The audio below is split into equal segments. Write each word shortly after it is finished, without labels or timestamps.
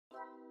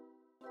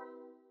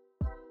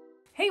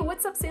Hey,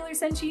 what's up Sailor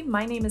Senshi?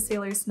 My name is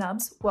Sailor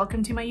Snubs.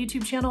 Welcome to my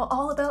YouTube channel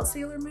all about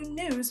Sailor Moon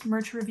news,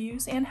 merch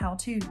reviews, and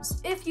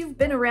how-tos. If you've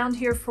been around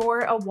here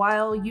for a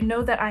while, you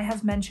know that I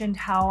have mentioned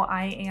how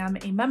I am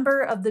a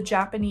member of the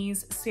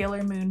Japanese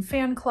Sailor Moon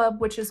fan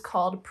club, which is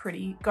called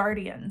Pretty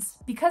Guardians.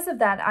 Because of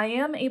that, I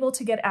am able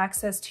to get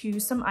access to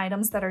some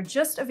items that are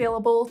just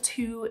available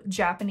to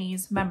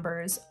Japanese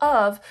members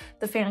of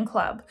the fan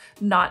club,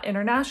 not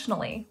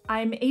internationally.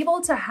 I'm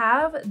able to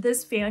have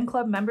this fan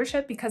club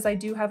membership because I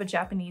do have a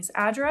Japanese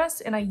address,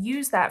 and I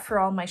use that for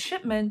all my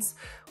shipments,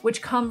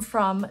 which come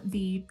from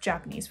the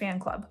Japanese fan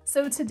club.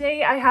 So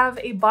today I have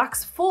a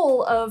box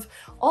full of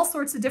all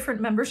sorts of different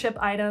membership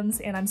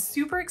items, and I'm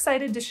super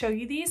excited to show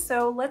you these.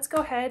 So let's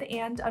go ahead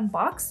and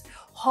unbox,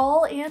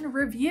 haul, and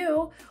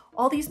review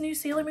all these new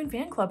Sailor Moon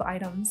fan club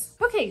items.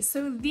 Okay,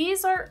 so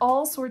these are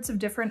all sorts of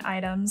different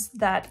items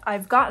that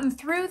I've gotten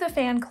through the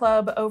fan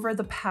club over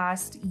the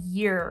past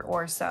year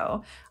or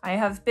so. I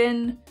have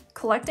been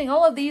collecting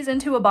all of these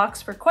into a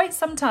box for quite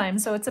some time,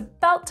 so it's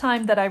about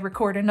time that I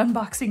record an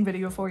unboxing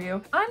video for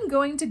you. I'm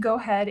going to go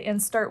ahead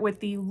and start with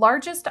the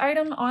largest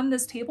item on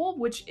this table,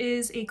 which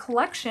is a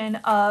collection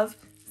of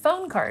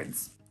phone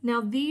cards. Now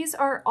these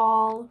are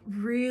all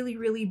really,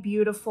 really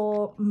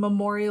beautiful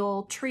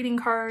memorial trading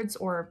cards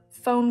or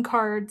phone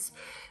cards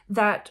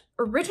that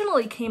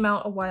originally came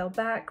out a while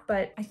back,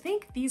 but I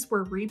think these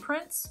were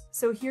reprints.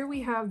 So here we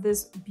have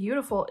this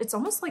beautiful, it's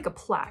almost like a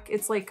plaque.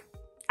 It's like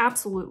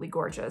absolutely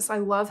gorgeous. I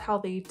love how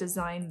they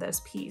designed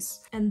this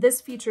piece. And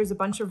this features a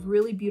bunch of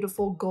really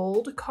beautiful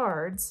gold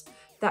cards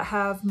that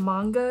have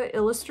manga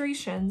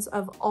illustrations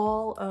of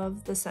all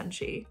of the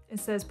senshi.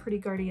 It says Pretty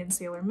Guardian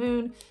Sailor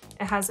Moon.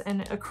 It has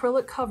an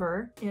acrylic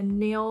cover and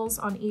nails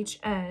on each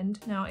end.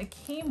 Now it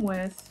came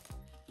with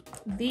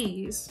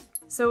these.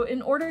 So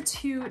in order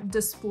to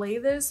display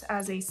this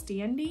as a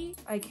standee,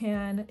 I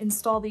can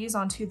install these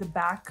onto the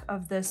back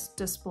of this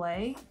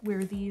display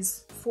where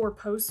these 4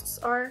 posts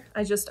are.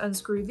 I just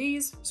unscrew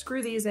these,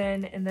 screw these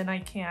in, and then I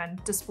can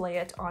display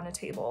it on a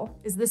table.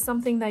 Is this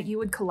something that you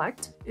would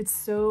collect? It's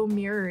so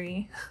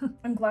mirrory.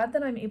 I'm glad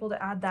that I'm able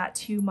to add that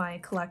to my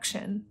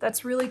collection.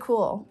 That's really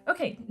cool.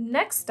 Okay,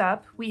 next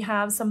up, we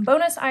have some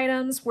bonus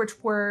items, which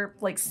were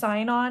like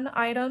sign-on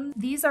items.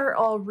 These are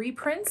all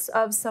reprints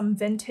of some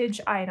vintage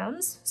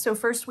items. So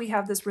first we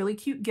have this really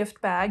cute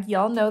gift bag.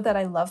 Y'all know that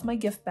I love my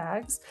gift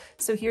bags.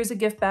 So here's a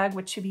gift bag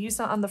with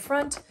Chibiusa on the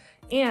front,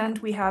 and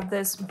we have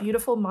this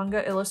beautiful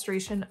manga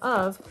illustration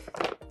of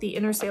the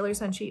Inner Sailor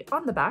Senshi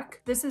on the back.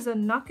 This is a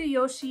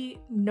Nakayoshi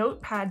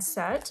notepad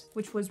set,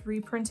 which was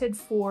reprinted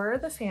for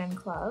the fan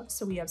club.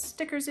 So we have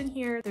stickers in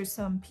here. There's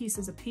some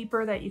pieces of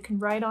paper that you can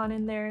write on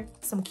in there,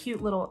 some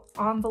cute little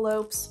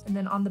envelopes, and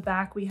then on the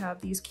back we have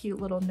these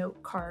cute little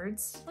note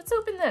cards. Let's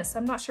open this.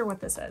 I'm not sure what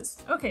this is.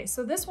 Okay,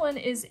 so this one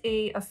is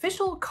a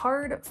official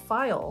card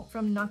file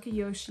from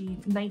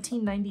Nakayoshi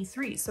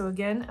 1993. So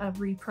again, a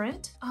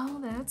reprint. Oh,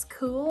 that's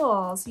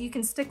cool. So you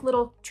can stick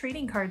little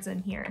trading cards in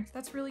here.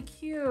 That's really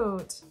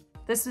cute.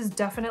 This is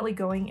definitely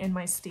going in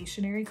my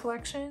stationery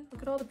collection.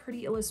 Look at all the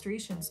pretty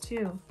illustrations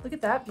too. Look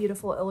at that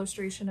beautiful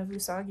illustration of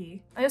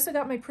Usagi. I also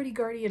got my Pretty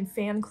Guardian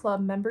fan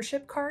club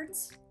membership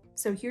cards.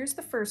 So here's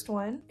the first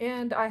one,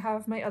 and I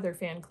have my other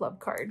fan club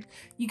card.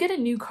 You get a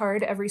new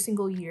card every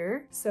single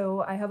year,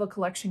 so I have a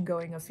collection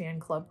going of fan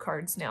club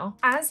cards now.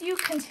 As you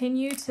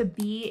continue to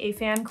be a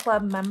fan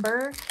club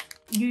member,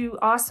 you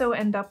also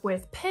end up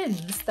with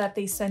pins that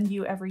they send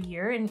you every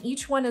year, and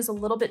each one is a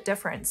little bit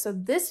different. So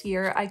this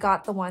year I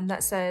got the one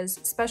that says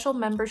Special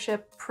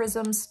Membership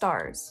Prism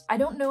Stars. I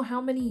don't know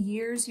how many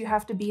years you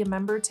have to be a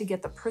member to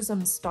get the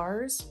Prism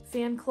Stars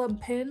fan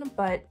club pin,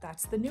 but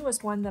that's the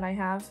newest one that I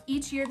have.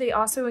 Each year they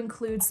also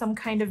include some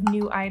kind of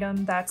new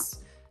item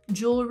that's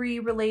jewelry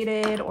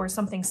related or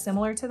something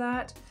similar to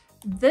that.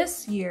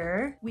 This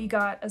year, we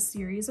got a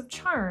series of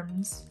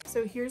charms.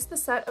 So here's the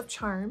set of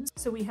charms.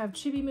 So we have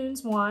Chibi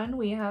Moon's one,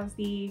 we have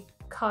the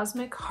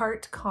Cosmic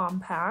Heart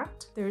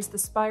Compact, there's the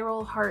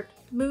Spiral Heart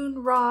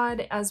Moon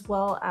Rod, as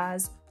well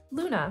as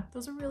Luna.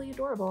 Those are really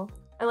adorable.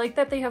 I like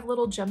that they have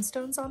little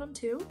gemstones on them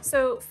too.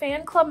 So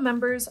fan club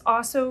members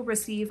also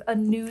receive a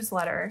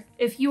newsletter.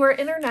 If you are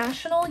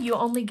international, you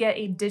only get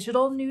a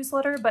digital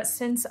newsletter, but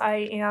since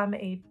I am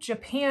a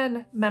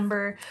Japan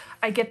member,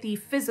 I get the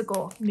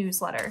physical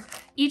newsletter.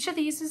 Each of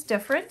these is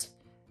different,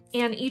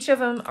 and each of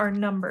them are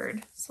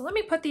numbered. So let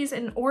me put these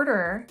in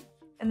order,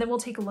 and then we'll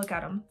take a look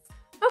at them.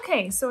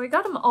 Okay, so I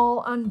got them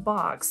all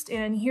unboxed,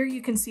 and here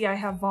you can see I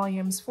have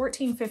volumes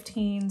 14,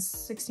 15,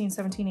 16,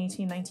 17,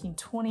 18, 19,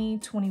 20,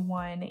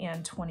 21,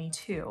 and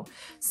 22.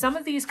 Some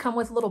of these come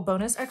with little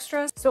bonus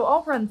extras, so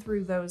I'll run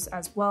through those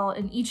as well,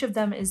 and each of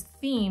them is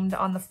themed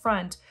on the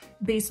front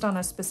based on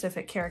a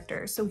specific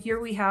character. So here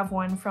we have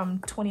one from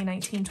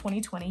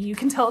 2019-2020. You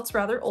can tell it's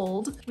rather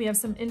old. We have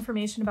some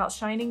information about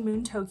Shining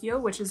Moon Tokyo,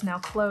 which is now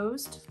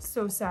closed.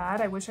 So sad,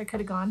 I wish I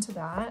could have gone to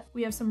that.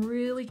 We have some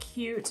really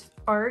cute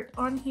art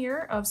on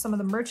here of some of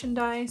the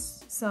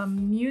merchandise,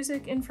 some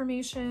music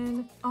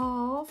information.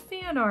 Oh,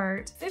 fan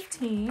art.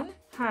 15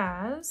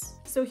 has,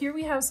 so here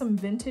we have some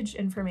vintage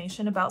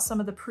information about some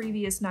of the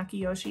previous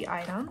Nakiyoshi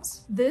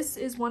items. This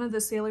is one of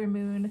the Sailor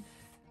Moon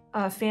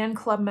fan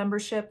club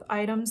membership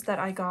items that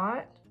I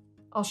got.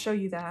 I'll show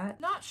you that.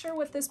 Not sure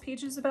what this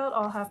page is about.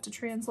 I'll have to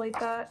translate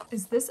that.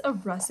 Is this a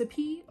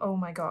recipe? Oh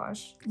my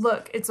gosh.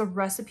 Look, it's a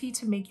recipe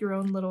to make your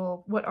own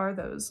little, what are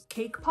those?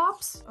 Cake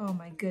pops? Oh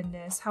my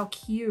goodness, how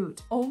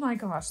cute. Oh my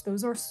gosh,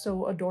 those are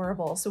so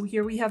adorable. So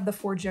here we have the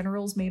 4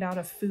 generals made out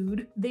of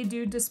food. They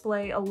do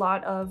display a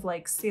lot of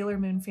like Sailor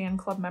Moon fan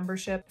club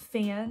membership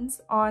fans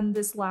on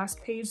this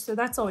last page, so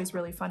that's always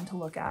really fun to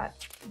look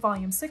at.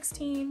 Volume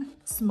 16,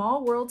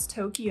 Small Worlds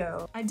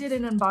Tokyo. I did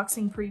an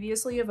unboxing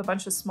previously of a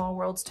bunch of Small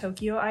Worlds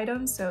Tokyo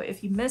items, so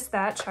if you missed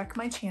that, check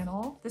my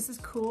channel. This is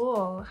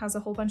cool. It has a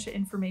whole bunch of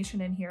information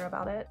in here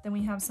about it. Then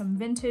we have some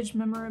vintage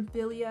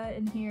memorabilia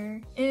in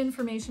here,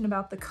 information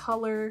about the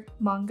color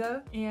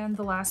manga, and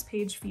the last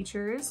page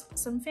features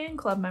some fan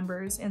club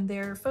members and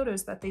their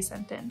photos that they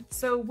sent in.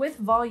 So with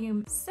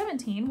volume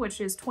 17,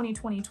 which is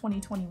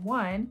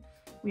 2020-2021,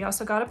 we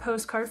also got a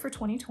postcard for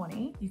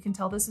 2020. You can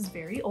tell this is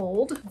very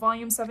old.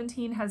 Volume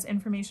 17 has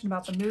information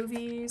about the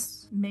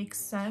movies. Makes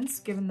sense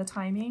given the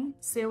timing.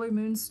 Sailor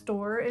Moon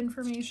store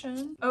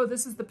information. Oh,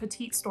 this is the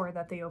petite store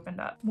that they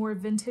opened up. More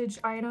vintage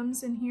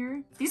items in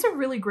here. These are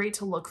really great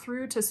to look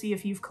through to see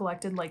if you've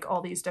collected like all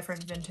these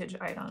different vintage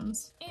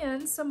items.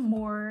 And some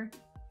more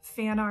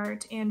fan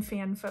art and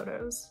fan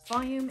photos.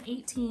 Volume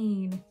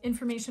 18,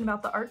 information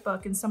about the art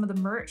book and some of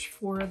the merch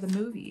for the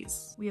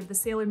movies. We have the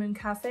Sailor Moon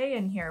Cafe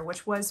in here,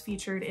 which was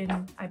featured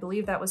in, I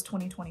believe that was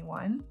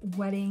 2021.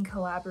 Wedding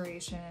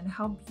collaboration,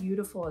 how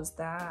beautiful is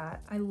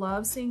that? I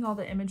love seeing all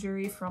the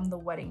imagery from the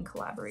wedding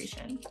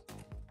collaboration.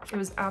 It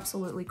was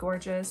absolutely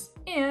gorgeous.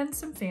 And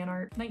some fan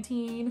art.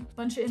 19,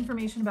 bunch of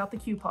information about the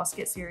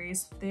Q-Posket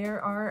series. There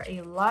are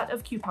a lot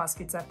of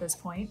Q-Poskets at this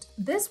point.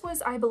 This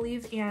was, I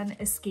believe, an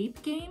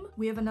escape game.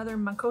 We have another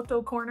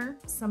Makoto corner.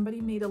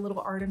 Somebody made a little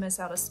Artemis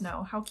out of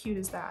snow. How cute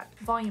is that?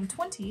 Volume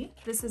 20,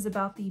 this is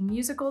about the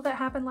musical that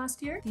happened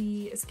last year.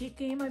 The escape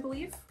game, I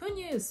believe.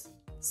 Punyus.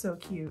 So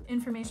cute.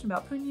 Information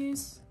about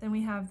Punyus. Then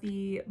we have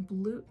the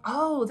blue.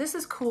 Oh, this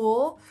is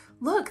cool.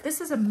 Look,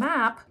 this is a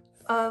map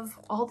of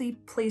all the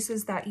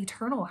places that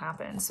Eternal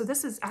happened. So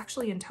this is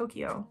actually in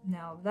Tokyo.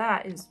 Now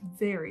that is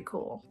very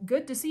cool.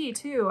 Good to see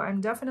too. I'm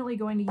definitely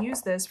going to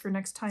use this for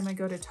next time I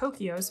go to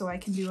Tokyo so I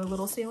can do a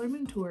little Sailor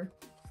Moon tour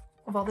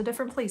of all the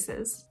different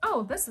places.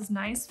 Oh, this is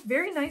nice.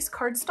 Very nice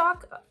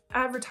cardstock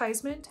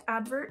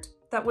advert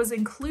that was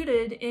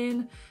included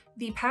in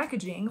the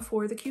packaging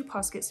for the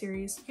Q-Posket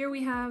series. Here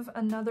we have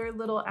another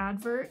little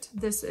advert.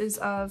 This is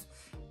of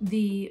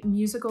the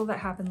musical that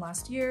happened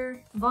last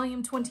year.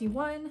 Volume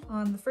 21,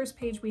 on the first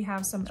page we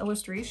have some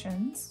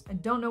illustrations. I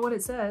don't know what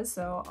it says,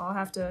 so I'll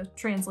have to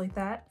translate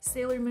that.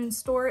 Sailor Moon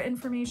store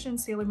information,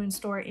 Sailor Moon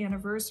store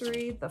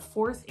anniversary, the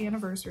 4th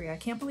anniversary. I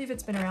can't believe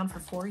it's been around for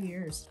 4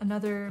 years.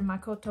 Another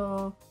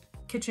Makoto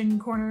kitchen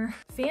corner.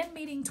 Fan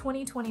meeting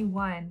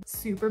 2021.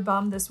 Super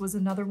bummed this was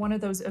another one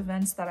of those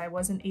events that I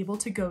wasn't able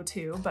to go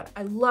to, but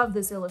I love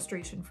this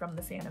illustration from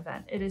the fan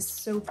event. It is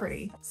so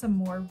pretty. Some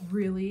more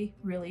really,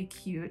 really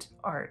cute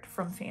art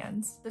from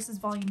fans. This is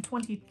volume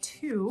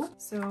 22.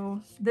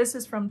 So this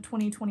is from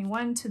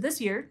 2021 to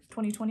this year,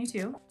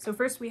 2022. So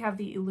first we have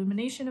the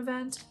Illumination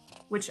event,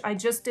 which I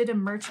just did a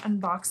merch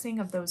unboxing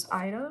of those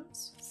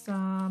items.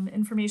 Some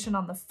information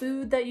on the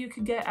food that you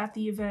could get at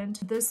the event.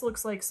 This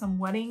looks like some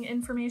wedding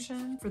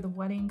information for the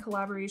wedding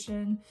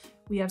collaboration.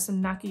 We have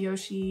some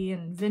Nakiyoshi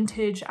and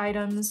vintage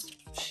items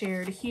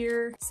shared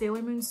here.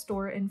 Sailor Moon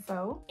store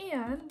info.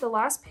 And the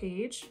last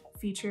page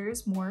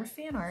features more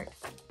fan art.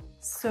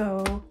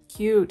 So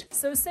cute.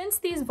 So since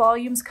these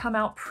volumes come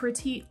out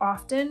pretty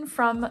often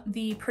from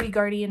the Pretty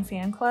Guardian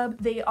fan club,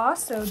 they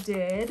also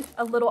did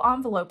a little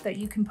envelope that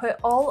you can put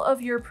all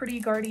of your Pretty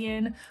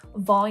Guardian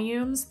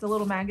volumes, the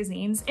little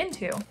magazines,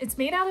 into. It's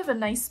made out of a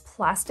nice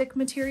plastic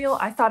material.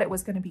 I thought it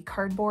was going to be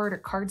cardboard or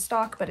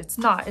cardstock, but it's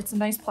not. It's a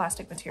nice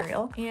plastic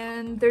material.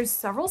 And there's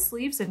several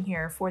sleeves in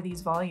here for these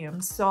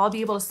volumes, so I'll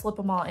be able to slip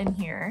them all in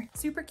here.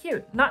 Super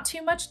cute. Not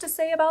too much to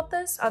say about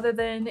this other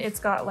than it's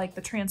got like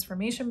the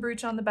transformation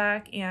brooch on the back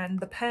and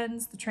the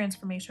pens, the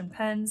transformation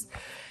pens.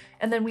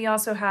 And then we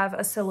also have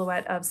a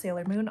silhouette of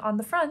Sailor Moon on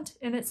the front,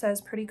 and it says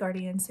Pretty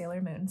Guardian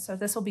Sailor Moon. So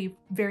this will be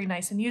very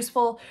nice and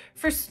useful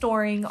for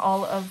storing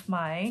all of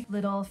my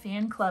little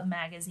fan club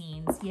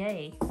magazines.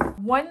 Yay.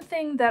 One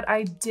thing that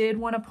I did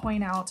want to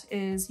point out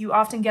is you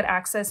often get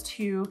access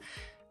to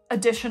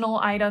additional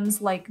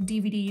items like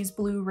DVDs,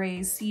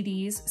 Blu-rays,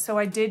 CDs. So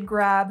I did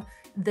grab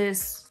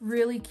this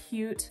really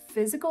cute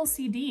physical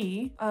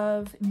CD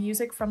of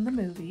music from the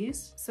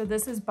movies. So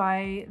this is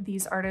by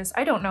these artists.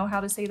 I don't know how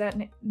to say that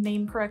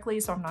name correctly,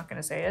 so I'm not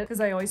gonna say it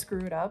because I always screw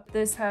it up.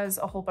 This has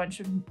a whole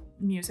bunch of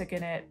music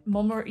in it.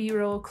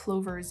 Momoiro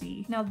Clover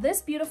Z. Now this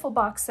beautiful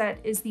box set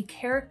is the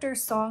character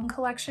song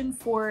collection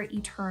for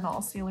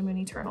Eternal, Sailor Moon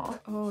Eternal.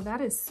 Oh, that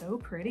is so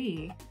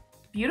pretty.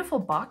 beautiful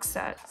box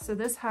set. So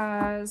this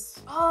has,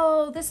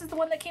 oh, this is the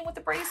one that came with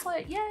the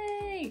bracelet.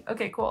 Yay.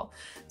 Okay, cool.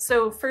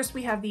 So first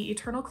we have the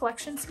Eternal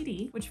Collection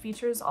CD, which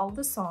features all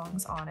the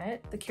songs on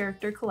it, the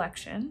character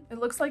collection. It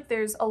looks like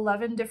there's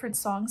 11 different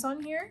songs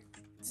on here.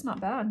 It's not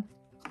bad.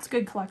 It's a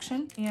good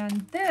collection.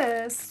 And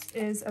this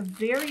is a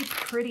very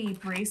pretty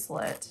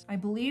bracelet. I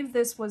believe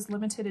this was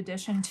limited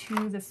edition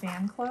to the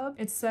fan club.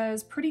 It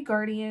says Pretty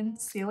Guardian,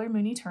 Sailor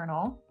Moon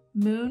Eternal,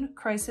 Moon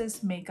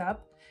Crisis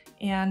Makeup.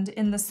 And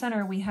in the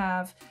center we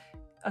have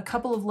a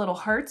couple of little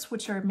hearts,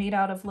 which are made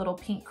out of little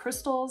pink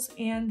crystals,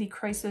 and the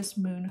Crisis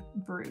Moon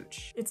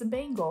brooch. It's a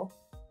bangle.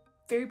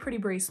 Very pretty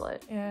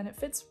bracelet, and it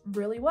fits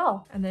really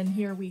well. And then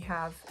here we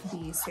have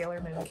the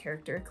Sailor Moon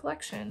character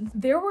collection.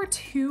 There were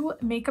 2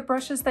 makeup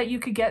brushes that you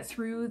could get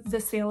through the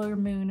Sailor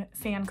Moon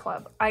fan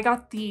club. I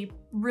got the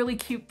really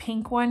cute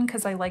pink one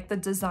because I like the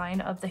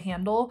design of the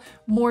handle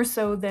more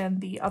so than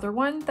the other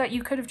one that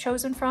you could have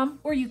chosen from,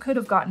 or you could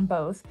have gotten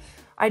both.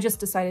 I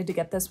just decided to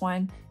get this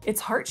one. It's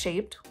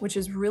heart-shaped, which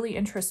is really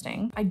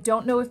interesting. I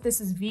don't know if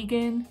this is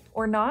vegan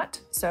or not,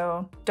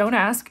 so don't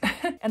ask.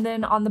 And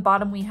then on the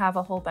bottom, we have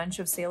a whole bunch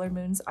of Sailor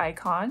Moon's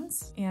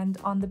icons. And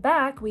on the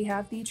back, we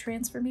have the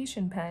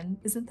transformation pen.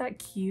 Isn't that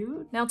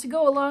cute? Now to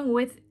go along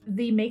with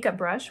the makeup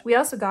brush, we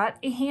also got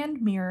a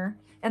hand mirror.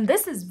 And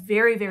this is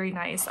very, very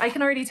nice. I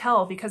can already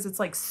tell because it's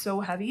like so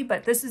heavy,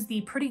 but this is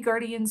the Pretty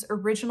Guardians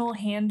original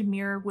hand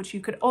mirror, which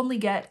you could only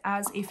get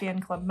as a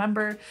fan club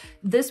member.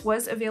 This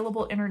was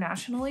available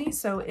internationally,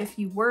 so if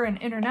you were an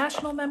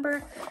international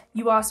member,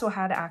 you also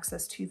had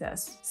access to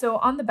this. So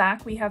on the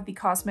back, we have the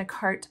Cosmic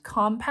Heart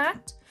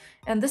Compact,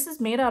 and this is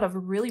made out of a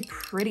really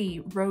pretty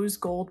rose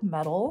gold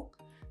metal.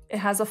 It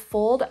has a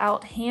fold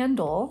out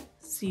handle,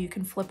 so you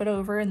can flip it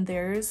over and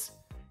there's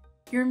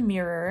your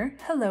mirror.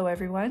 Hello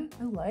everyone.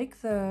 I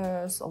like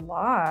this a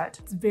lot.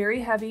 It's very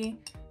heavy.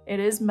 It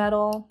is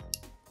metal.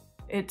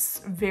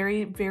 It's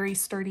very, very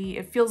sturdy.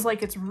 It feels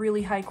like it's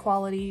really high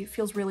quality. It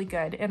feels really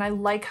good. And I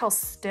like how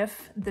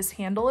stiff this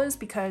handle is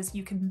because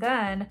you can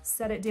then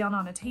set it down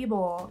on a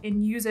table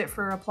and use it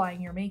for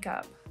applying your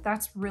makeup.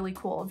 That's really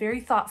cool.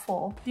 Very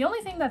thoughtful. The only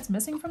thing that's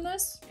missing from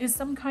this is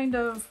some kind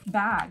of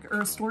bag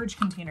or a storage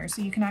container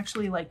so you can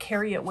actually like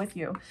carry it with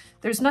you.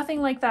 There's nothing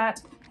like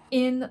that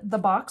in the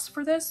box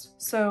for this,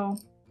 so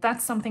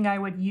that's something I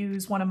would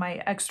use one of my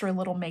extra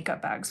little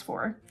makeup bags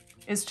for,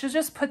 is to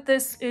just put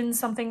this in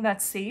something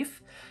that's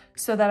safe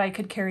so that I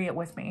could carry it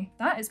with me.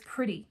 That is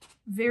pretty.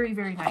 Very,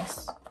 very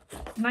nice.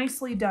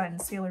 Nicely done,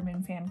 Sailor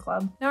Moon Fan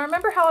Club. Now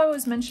remember how I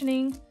was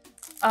mentioning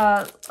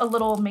a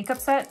little makeup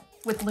set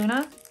with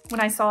Luna when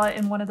I saw it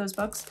in one of those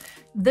books?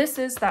 This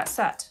is that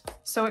set.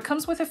 So it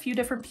comes with a few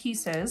different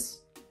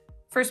pieces.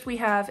 First we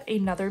have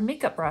another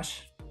makeup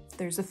brush.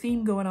 There's a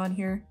theme going on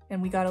here,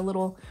 and we got a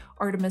little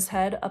Artemis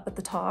head up at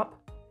the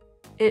top.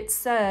 It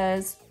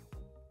says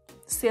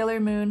Sailor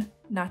Moon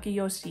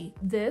Nakayoshi.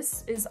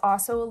 This is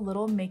also a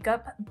little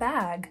makeup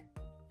bag.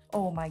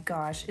 Oh my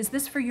gosh, is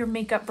this for your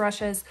makeup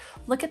brushes?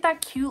 Look at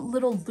that cute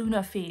little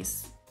Luna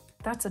face.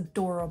 That's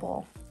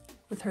adorable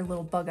with her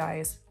little bug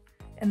eyes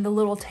and the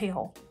little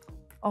tail.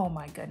 Oh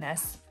my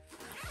goodness.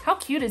 How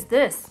cute is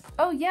this?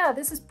 Oh yeah,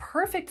 this is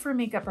perfect for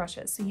makeup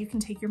brushes. So you can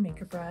take your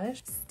makeup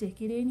brush,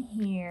 stick it in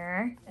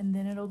here, and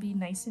then it'll be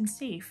nice and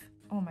safe.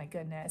 Oh my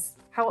goodness.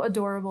 How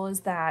adorable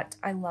is that?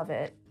 I love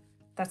it.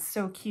 That's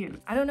so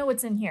cute. I don't know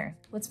what's in here.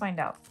 Let's find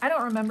out. I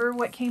don't remember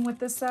what came with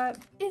this set.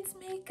 It's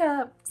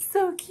makeup.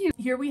 So cute.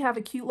 Here we have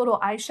a cute little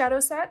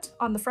eyeshadow set.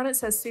 On the front it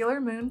says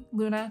Sailor Moon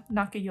Luna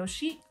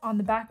Nakayoshi. On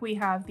the back we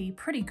have the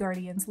Pretty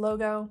Guardians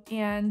logo.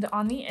 And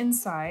on the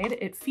inside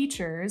it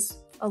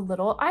features a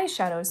little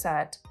eyeshadow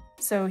set.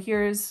 So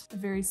here's a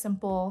very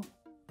simple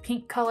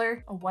pink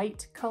color, a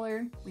white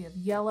color, we have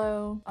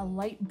yellow, a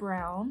light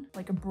brown,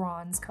 like a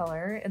bronze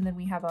color, and then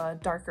we have a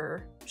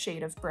darker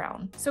shade of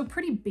brown. So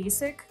pretty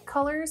basic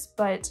colors,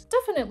 but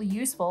definitely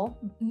useful.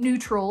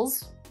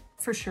 Neutrals,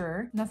 for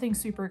sure. Nothing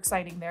super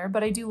exciting there,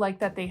 but I do like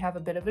that they have a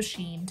bit of a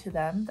sheen to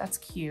them. That's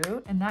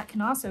cute. And that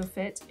can also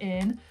fit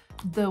in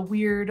the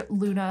weird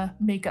Luna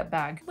makeup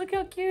bag. Look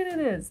how cute it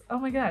is. Oh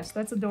my gosh,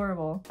 that's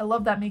adorable. I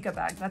love that makeup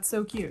bag. That's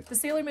so cute. The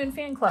Sailor Moon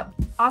Fan Club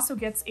also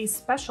gets a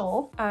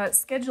special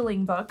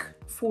scheduling book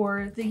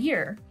for the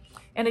year.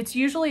 And it's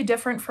usually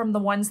different from the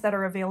ones that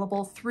are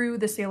available through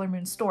the Sailor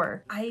Moon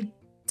store. I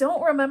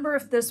don't remember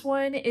if this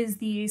one is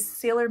the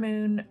Sailor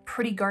Moon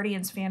Pretty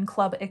Guardians Fan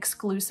Club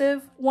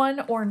exclusive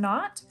one or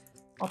not.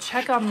 I'll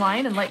check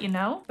online and let you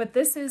know. But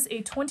this is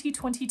a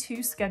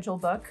 2022 schedule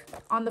book.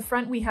 On the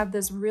front, we have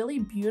this really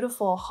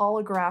beautiful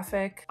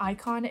holographic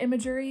icon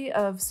imagery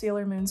of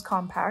Sailor Moon's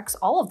compacts,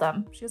 all of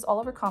them. She has all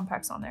of her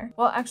compacts on there.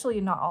 Well,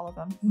 actually not all of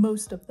them,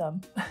 most of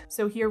them.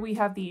 So here we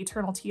have the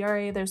Eternal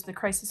Tiara, there's the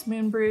Crisis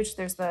Moon brooch,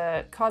 there's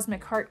the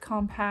Cosmic Heart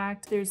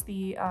compact, there's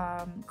the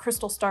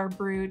Crystal Star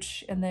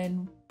brooch, and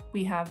then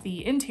we have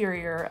the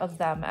interior of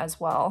them as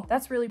well.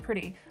 That's really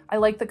pretty. I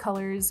like the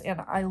colors and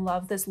I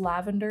love this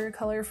lavender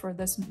color for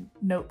this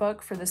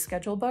notebook, for this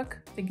schedule book.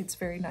 I think it's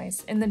very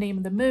nice. And the name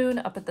of the moon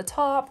up at the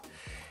top.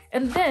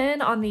 And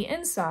then on the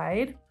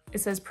inside, it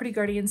says Pretty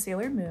Guardian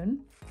Sailor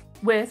Moon.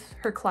 with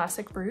her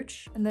classic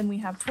brooch. And then we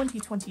have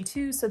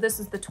 2022. So this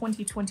is the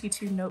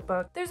 2022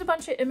 notebook. There's a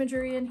bunch of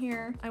imagery in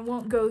here. I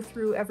won't go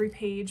through every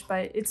page,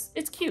 but it's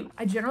cute.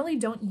 I generally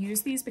don't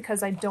use these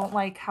because I don't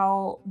like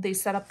how they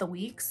set up the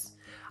weeks.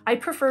 I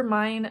prefer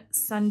mine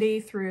Sunday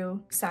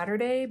through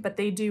Saturday, but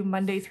they do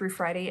Monday through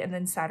Friday and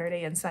then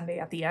Saturday and Sunday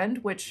at the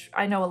end, which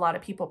I know a lot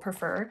of people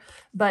prefer,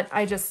 but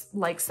I just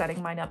like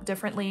setting mine up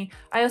differently.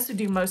 I also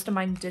do most of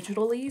mine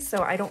digitally,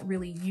 so I don't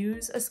really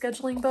use a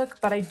scheduling book,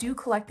 but I do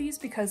collect these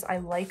because I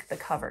like the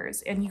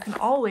covers, and you can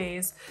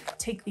always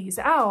take these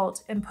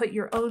out and put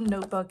your own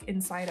notebook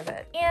inside of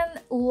it. And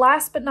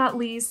last but not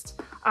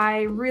least,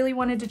 I really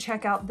wanted to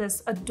check out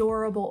this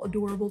adorable,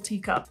 adorable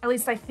teacup. At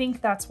least I think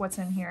that's what's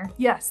in here.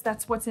 Yes,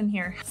 that's what's in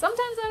here.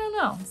 Sometimes I don't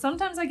know.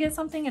 Sometimes I get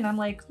something and I'm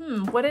like,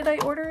 what did I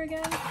order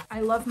again? I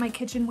love my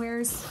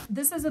kitchenwares.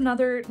 This is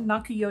another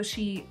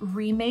Nakayoshi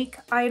remake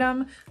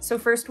item. So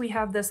first we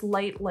have this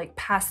light, like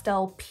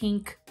pastel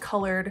pink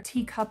colored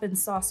teacup and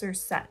saucer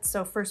set.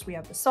 So first we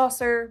have the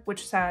saucer,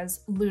 which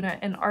says Luna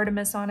and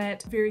Artemis on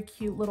it. Very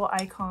cute little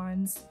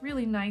icons.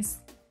 Really nice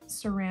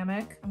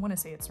ceramic. I want to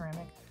say it's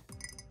ceramic.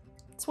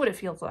 That's what it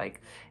feels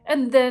like.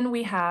 And then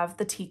we have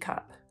the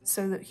teacup.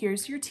 So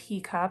here's your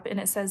teacup, and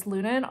it says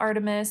Luna and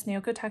Artemis,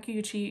 Naoko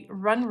Takeuchi,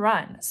 Run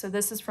Run. So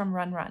this is from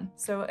Run Run.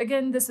 So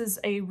again, this is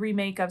a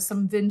remake of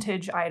some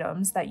vintage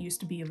items that used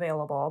to be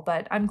available,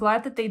 but I'm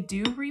glad that they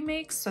do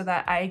remakes so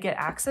that I get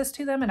access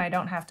to them and I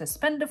don't have to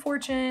spend a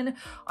fortune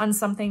on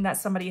something that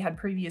somebody had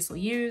previously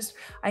used.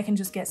 I can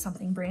just get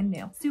something brand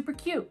new. Super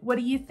cute. What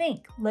do you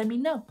think? Let me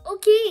know.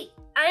 Okay,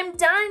 I'm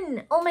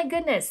done. Oh my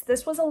goodness.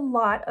 This was a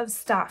lot of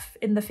stuff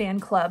in the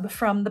fan club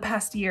from the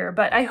past year,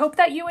 but I hope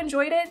that you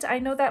enjoyed it. I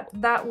know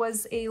that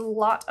was a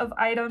lot of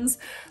items.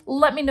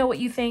 Let me know what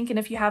you think, and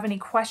if you have any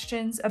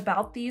questions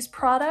about these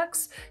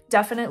products,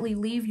 definitely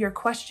leave your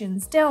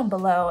questions down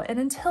below. And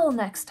until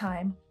next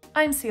time,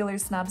 I'm Sailor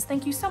Snubs.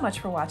 Thank you so much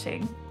for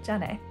watching.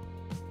 Jane.